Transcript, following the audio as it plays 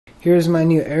Here's my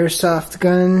new Airsoft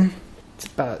gun. It's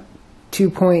about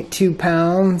 2.2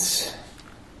 pounds.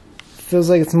 Feels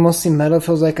like it's mostly metal.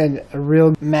 Feels like a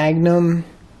real Magnum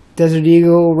Desert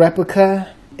Eagle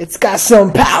replica. It's got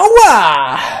some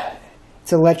power!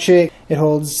 It's electric. It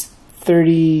holds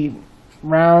 30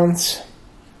 rounds.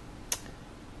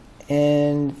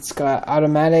 And it's got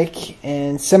automatic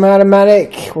and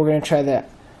semi-automatic. We're going to try the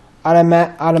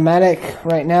automatic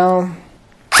right now.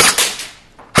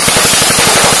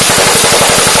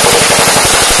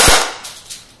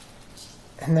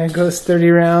 And there goes 30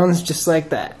 rounds just like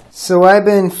that. So I've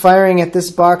been firing at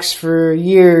this box for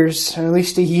years, or at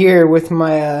least a year, with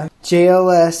my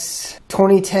JLS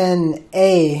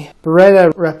 2010A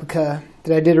Beretta replica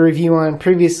that I did a review on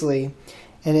previously,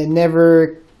 and it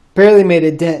barely made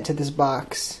a dent to this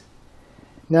box.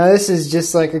 Now this is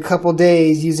just like a couple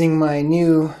days using my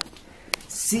new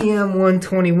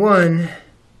CM.121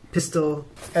 pistol.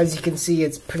 As you can see,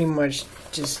 it's pretty much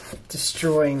just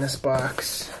destroying this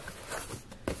box.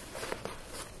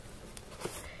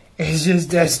 It's just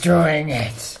destroying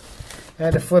it. I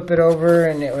had to flip it over,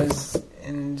 and it was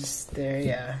just there,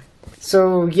 yeah.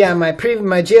 So yeah, my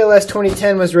JLS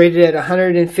 2010 was rated at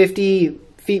 150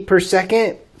 feet per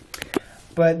second,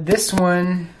 but this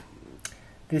one,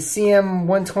 the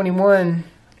CM.121,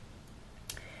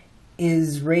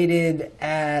 is rated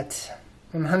at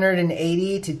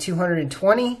 180 to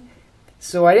 220.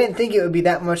 So I didn't think it would be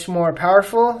that much more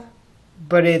powerful,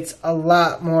 but it's a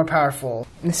lot more powerful.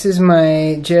 This is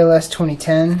my JLS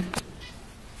 2010,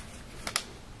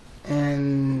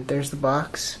 and there's the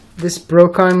box. This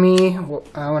broke on me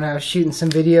when I was shooting some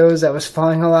videos. I was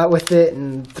falling a lot with it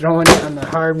and throwing it on the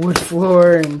hardwood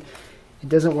floor, and it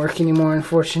doesn't work anymore,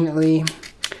 unfortunately.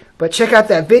 But check out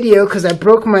that video, because I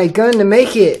broke my gun to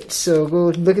make it. So go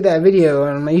look at that video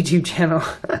on my YouTube channel.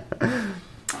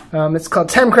 It's called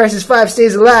Time Crisis 5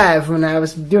 Stays Alive, when I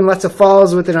was doing lots of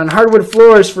falls with it on hardwood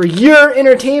floors for your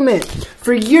entertainment.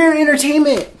 For your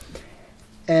entertainment!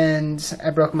 And I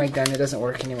broke my gun. It doesn't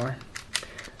work anymore.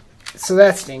 So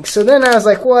that stinks. So then I was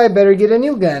like, well, I better get a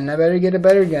new gun. I better get a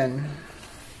better gun.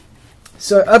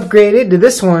 So I upgraded to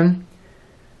this one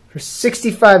for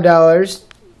 $65.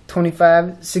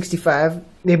 25, 65.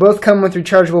 They both come with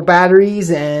rechargeable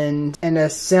batteries and a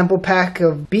sample pack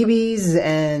of BBs,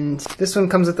 and this one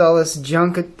comes with all this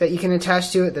junk that you can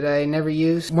attach to it that I never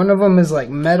use. One of them is like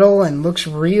metal and looks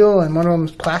real, and one of them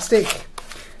is plastic.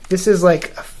 This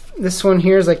one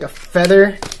here is like a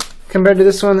feather compared to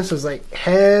this one. This is like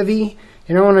heavy.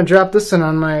 You don't want to drop this one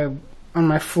on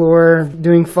my floor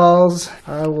doing falls.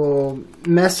 I will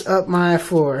mess up my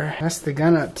floor. Mess the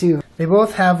gun up too. They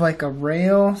both have like a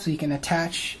rail so you can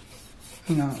attach,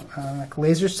 like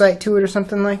laser sight to it or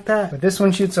something like that. But this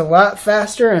one shoots a lot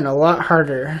faster and a lot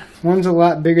harder. One's a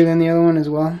lot bigger than the other one as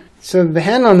well. So the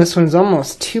hand on this one's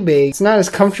almost too big. It's not as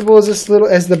comfortable as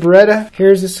the Beretta.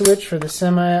 Here's the switch for the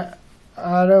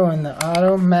semi-auto and the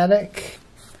automatic.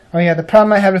 Oh yeah, the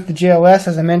problem I had with the JLS,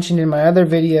 as I mentioned in my other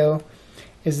video,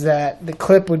 is that the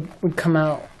clip would come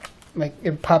out, like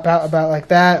it would pop out about like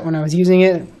that when I was using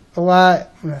it a lot.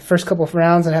 In the first couple of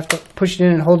rounds I'd have to push it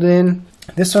in and hold it in.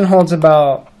 This one holds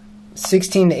about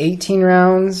 16 to 18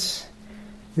 rounds.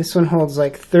 This one holds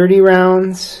like 30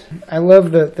 rounds. I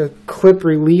love the clip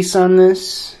release on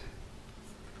this.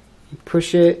 You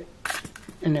push it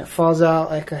and it falls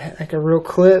out like a real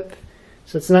clip,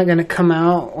 so it's not going to come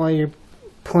out while you're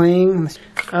playing.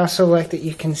 I also like that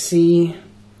you can see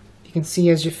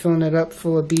as you're filling it up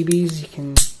full of BBs,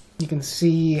 you can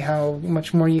see how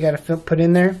much more you got to put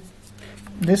in there.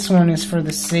 This one is for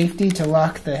the safety, to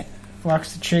locks the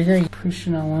trigger. You push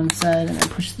it on one side and then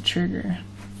push the trigger.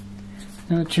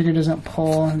 Now the trigger doesn't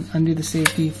pull. Undo the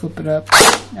safety, flip it up.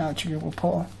 Now the trigger will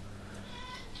pull.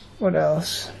 What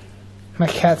else? My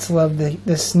cats love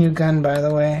this new gun, by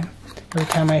the way. Every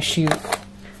time I shoot,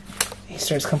 he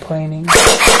starts complaining.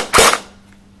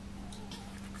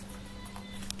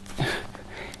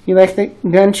 You like the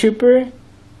gun, Trooper?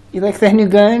 You like that new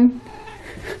gun?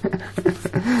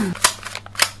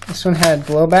 This one had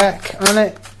blowback on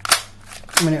it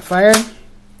when it fired.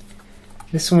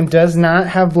 This one does not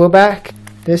have blowback.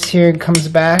 This here comes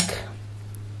back,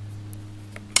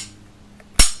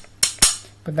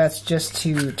 but that's just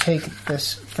to take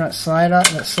this front slide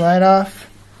off,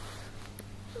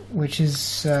 which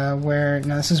is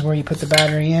this is where you put the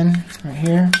battery in, right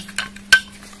here.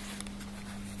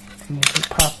 And you just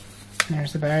pop, and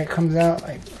there's the battery. It comes out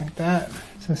like that.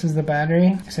 So this is the battery.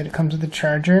 Like I said, it comes with a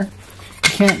charger. You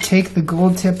can't take the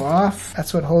gold tip off.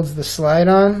 That's what holds the slide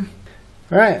on.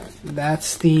 Alright,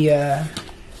 that's the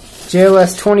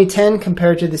JLS 2010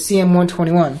 compared to the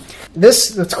CM.121.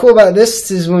 What's cool about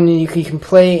this is when you can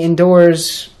play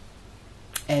indoors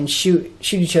and shoot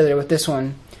each other with this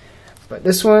one. But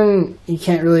this one, you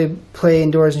can't really play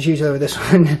indoors and shoot each other with this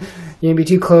one. You're going to be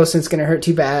too close and it's going to hurt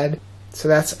too bad. So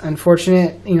that's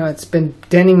unfortunate. You know, it's been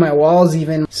denting my walls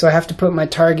even. So I have to put my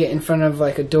target in front of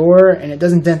like a door, and it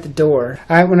doesn't dent the door.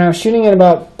 When I was shooting at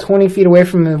about 20 feet away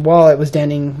from the wall, it was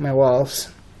denting my walls.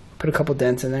 Put a couple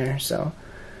dents in there, so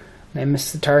I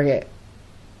missed the target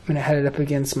when I had it up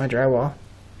against my drywall.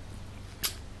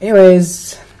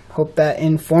 Anyways, hope that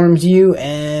informs you,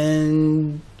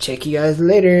 and check you guys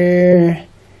later.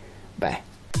 Bye.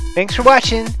 Thanks for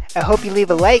watching. I hope you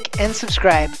leave a like and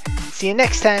subscribe. See you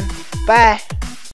next time. Bye.